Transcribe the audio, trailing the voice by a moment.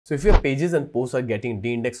So if your pages and posts are getting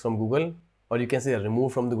de-indexed from Google, or you can say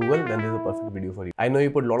removed from the Google, then this is a perfect video for you. I know you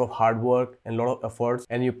put a lot of hard work and a lot of efforts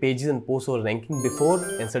and your pages and posts were ranking before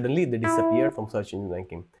and suddenly they disappeared from search engine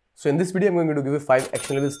ranking. So in this video, I'm going to give you 5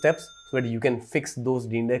 actionable steps so that you can fix those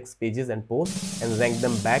de-indexed pages and posts and rank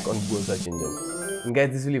them back on Google search engine. And guys,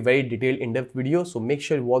 this will be a very detailed in-depth video, so make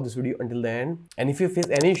sure you watch this video until the end. And if you face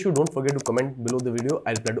any issue, don't forget to comment below the video.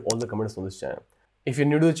 I'll reply to all the comments on this channel. If you're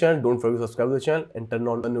new to the channel, don't forget to subscribe to the channel and turn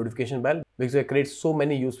on the notification bell because I create so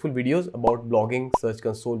many useful videos about blogging, search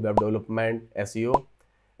console, web development, SEO,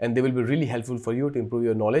 and they will be really helpful for you to improve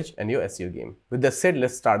your knowledge and your SEO game. With that said,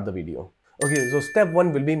 let's start the video. Okay, so step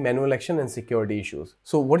 1 will be manual action and security issues.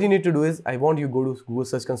 So what you need to do is, I want you to go to Google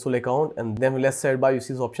Search Console account and then left sidebar you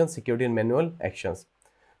see this option security and manual actions.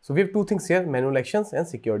 So we have two things here, manual actions and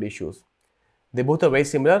security issues. They both are very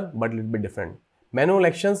similar but a little bit different. Manual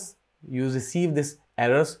actions, you receive these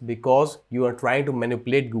errors because you are trying to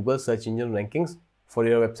manipulate Google search engine rankings for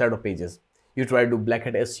your website or pages. You try to do black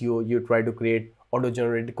hat SEO, you try to create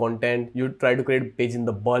auto-generated content, you try to create a page in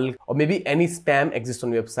the bulk, or maybe any spam exists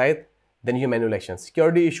on your website, then you have manual actions.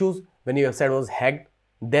 Security issues, when your website was hacked,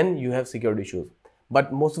 then you have security issues.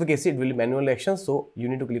 But most of the cases it will be manual actions, so you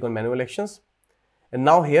need to click on manual actions. And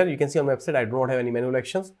now here you can see on my website I do not have any manual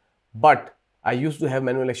actions, but I used to have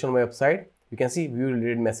manual action on my website. You can see view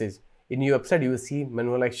related message. In your website, you will see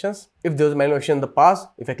manual actions. If there was a manual action in the past,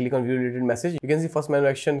 if I click on view related message, you can see first manual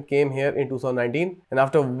action came here in 2019. And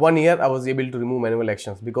after 1 year, I was able to remove manual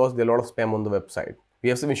actions because there are a lot of spam on the website. We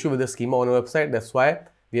have some issue with the schema on our website. That's why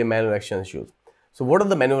we have manual action issues. So what are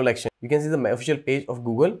the manual actions? You can see the official page of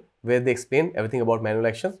Google where they explain everything about manual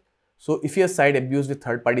actions. So if your site abused with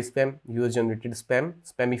third-party spam, user-generated spam,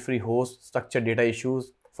 spammy free hosts, structured data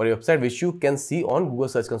issues for your website, which you can see on Google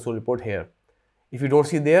Search Console report here. If you don't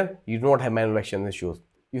see there, you do not have manual action issues.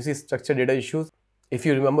 You see structured data issues. If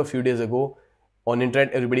you remember a few days ago, on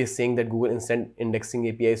internet, everybody is saying that Google Instant Indexing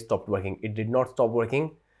API stopped working. It did not stop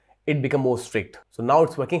working. It became more strict. So now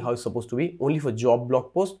it's working how it's supposed to be, only for job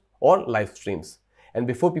blog posts or live streams. And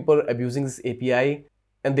before, people were abusing this API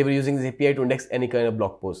and they were using this API to index any kind of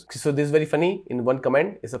blog post. So this is very funny. In one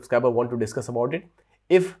comment, a subscriber wanted to discuss about it.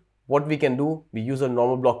 If what we can do, we use a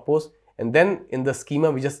normal blog post, and then in the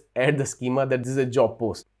schema, we just add the schema that this is a job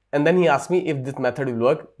post. And then he asked me if this method will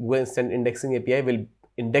work. Google Instant Indexing API will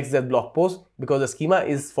index that blog post because the schema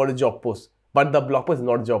is for the job post, but the blog post is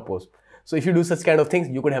not a job post. So if you do such kind of things,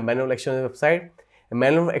 you could have manual action on your website. And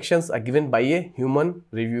manual actions are given by a human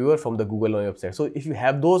reviewer from the Google on your website. So if you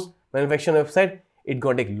have those manual actions on your website, it's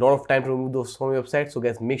going to take a lot of time to remove those from your website. So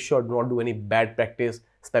guys, make sure do not do any bad practice,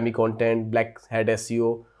 spammy content, black hat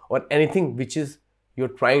SEO, or anything which is you're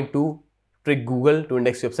trying to trick Google to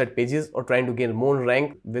index your website pages or trying to gain more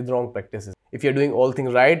rank with wrong practices. If you're doing all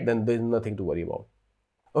things right, then there's nothing to worry about.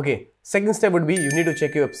 Okay, second step would be you need to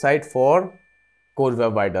check your website for core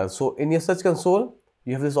web vitals. So in your search console,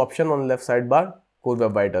 you have this option on the left sidebar, core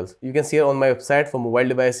web vitals. You can see here on my website for mobile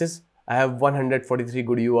devices, I have 143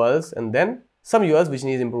 good URLs and then some URLs which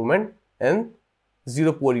needs improvement and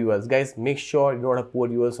 0 poor URLs. Guys, make sure you don't have poor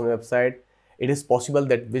URLs on your website. It is possible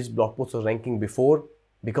that which blog posts are ranking before,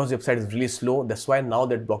 because your website is really slow. That's why now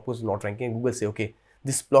that blog post is not ranking. Google say, okay,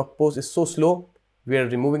 this blog post is so slow, we are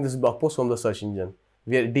removing this blog post from the search engine.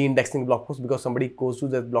 We are de-indexing blog post because somebody goes to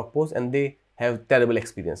that blog post and they have terrible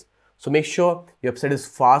experience. So make sure your website is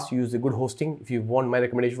fast, use a good hosting. If you want my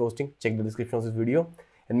recommendation for hosting, check the description of this video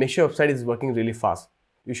and make sure your website is working really fast.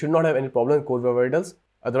 You should not have any problem with core web vitals.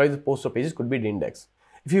 Otherwise, the posts or pages could be de-indexed.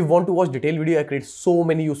 If you want to watch detailed video, I create so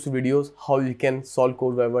many useful videos how you can solve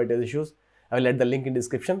core web vitals issues. I will add the link in the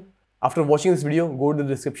description. After watching this video, go to the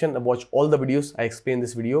description and watch all the videos I explain in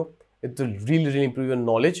this video. It will really improve your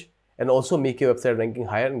knowledge and also make your website ranking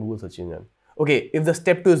higher in Google search engine. Okay, if the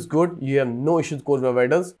step 2 is good, you have no issues with core web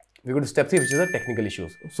vitals, we go to step 3, which is the technical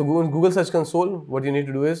issues. So Google Search Console, what you need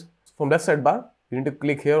to do is from left sidebar, you need to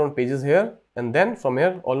click here on pages here, and then from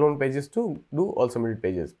here all known pages to do all submitted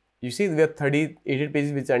pages. You see we have 88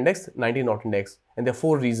 pages which are indexed, 90 not indexed, and there are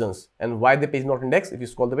 4 reasons. And why the page not indexed, if you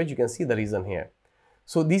scroll the page, you can see the reason here.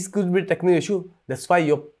 So these could be a technical issue. That's why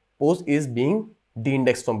your post is being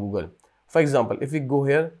de-indexed from Google. For example, if we go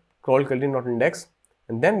here, scroll currently not indexed,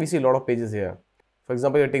 and then we see a lot of pages here. For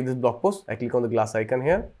example, I take this blog post, I click on the glass icon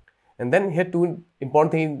here, and then here 2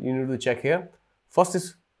 important things you need to check here. First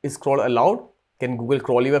is scroll allowed? Can Google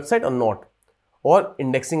crawl your website or not? Or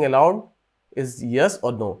indexing allowed is yes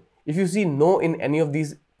or no. If you see no in any of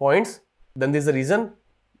these points, then there's a reason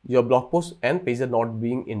your blog post and page are not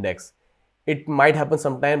being indexed. It might happen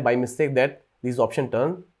sometime by mistake that these options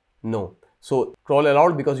turn no. So crawl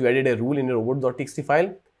allowed because you added a rule in your robot.txt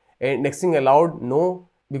file, and indexing allowed no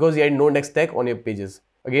because you had no index tag on your pages.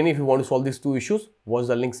 Again, if you want to solve these two issues, watch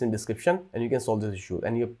the links in description and you can solve this issue,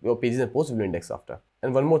 and your pages and posts will be indexed after.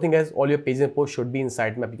 And one more thing guys, all your pages and posts should be in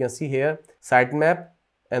sitemap. You can see here sitemap,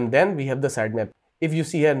 and then we have the sitemap. If you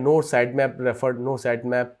see here no sitemap referred, no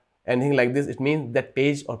sitemap, anything like this, it means that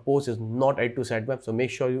page or post is not added to sitemap. So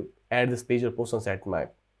make sure you add this page or post on sitemap.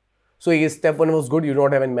 So yes, step 1 was good, you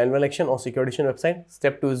don't have any manual action or security issue website.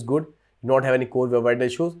 Step 2 is good, you don't have any core web vital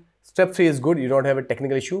issues. Step 3 is good, you don't have a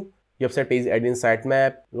technical issue. Your website page is added in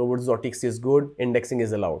sitemap, robots.txt is good, indexing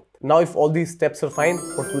is allowed. Now if all these steps are fine,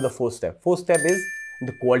 what will be the fourth step? Fourth step is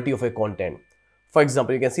the quality of your content. For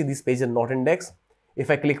example, you can see these pages are not indexed. If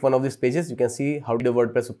I click one of these pages, you can see how the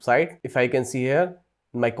WordPress website. If I can see here,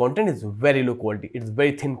 my content is very low quality. It's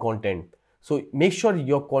very thin content. So make sure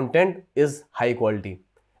your content is high quality.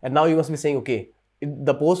 And now you must be saying, okay,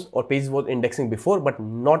 the post or page was indexing before, but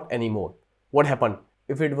not anymore. What happened?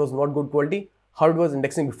 If it was not good quality, how it was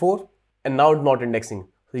indexing before and now it's not indexing?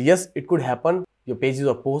 So yes, it could happen. Your pages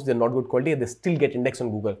or posts, they're not good quality and they still get indexed on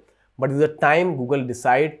Google. But with the time Google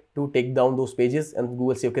decide to take down those pages and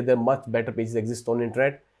Google say, okay, there are much better pages exist on the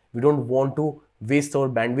internet. We don't want to waste our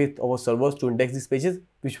bandwidth of our servers to index these pages,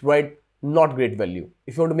 which provide not great value.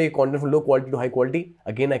 If you want to make content from low quality to high quality,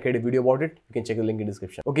 again, I created a video about it. You can check the link in the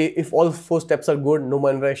description. Okay, if all 4 steps are good, no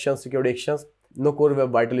manual actions, security actions, no core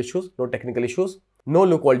web vital issues, no technical issues, no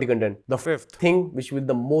low quality content. The fifth thing, which will be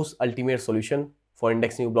the most ultimate solution for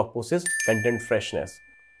indexing your blog post, is content freshness.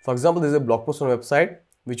 For example, there is a blog post on a website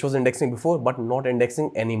which was indexing before but not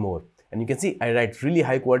indexing anymore. And you can see I write really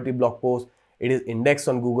high quality blog post. It is indexed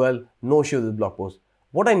on Google, no issue with this blog post.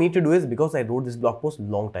 What I need to do is, because I wrote this blog post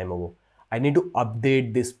long time ago, I need to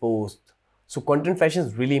update this post. So content freshness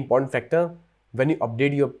is really important factor. When you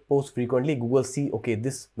update your post frequently, Google see, okay,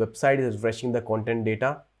 this website is refreshing the content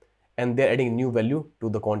data and they're adding new value to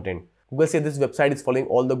the content. Google say this website is following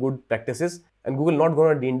all the good practices, and Google not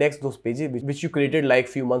going to de-index those pages which you created like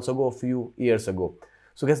few months ago or few years ago.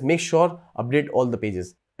 So guys, make sure update all the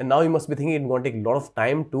pages. And now you must be thinking it's going to take a lot of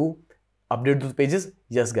time to update those pages.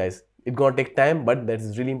 Yes guys, it's going to take time, but that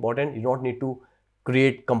is really important. You don't need to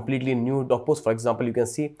create completely new blog post. For example, you can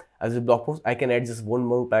see as a blog post, I can add just one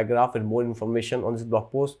more paragraph with more information on this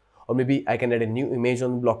blog post, or maybe I can add a new image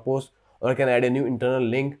on the blog post, or I can add a new internal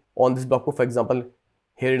link on this blog post. For example,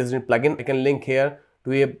 here it is in plugin. I can link here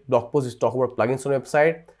to a blog post which talk about plugins on your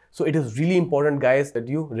website. So it is really important guys that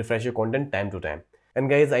you refresh your content time to time. And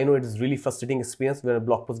guys, I know it is really frustrating experience when a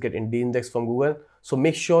blog post get de-indexed from Google. So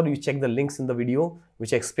make sure you check the links in the video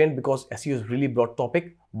which I explained, because SEO is really broad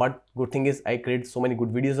topic. But good thing is I created so many good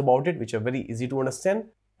videos about it which are very easy to understand.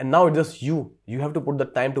 And now it's just you have to put the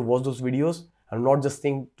time to watch those videos, and not just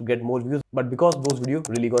think to get more views, but because those videos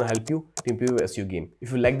really gonna help you to improve your SEO game.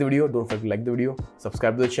 If you like the video, don't forget to like the video,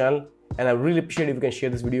 subscribe to the channel, and I really appreciate if you can share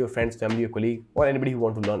this video with your friends, family, or colleague, or anybody who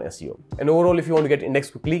want to learn SEO. And overall, if you want to get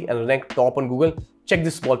indexed quickly and rank top on Google, check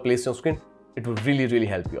this small playlist on screen. It will really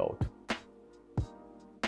help you out.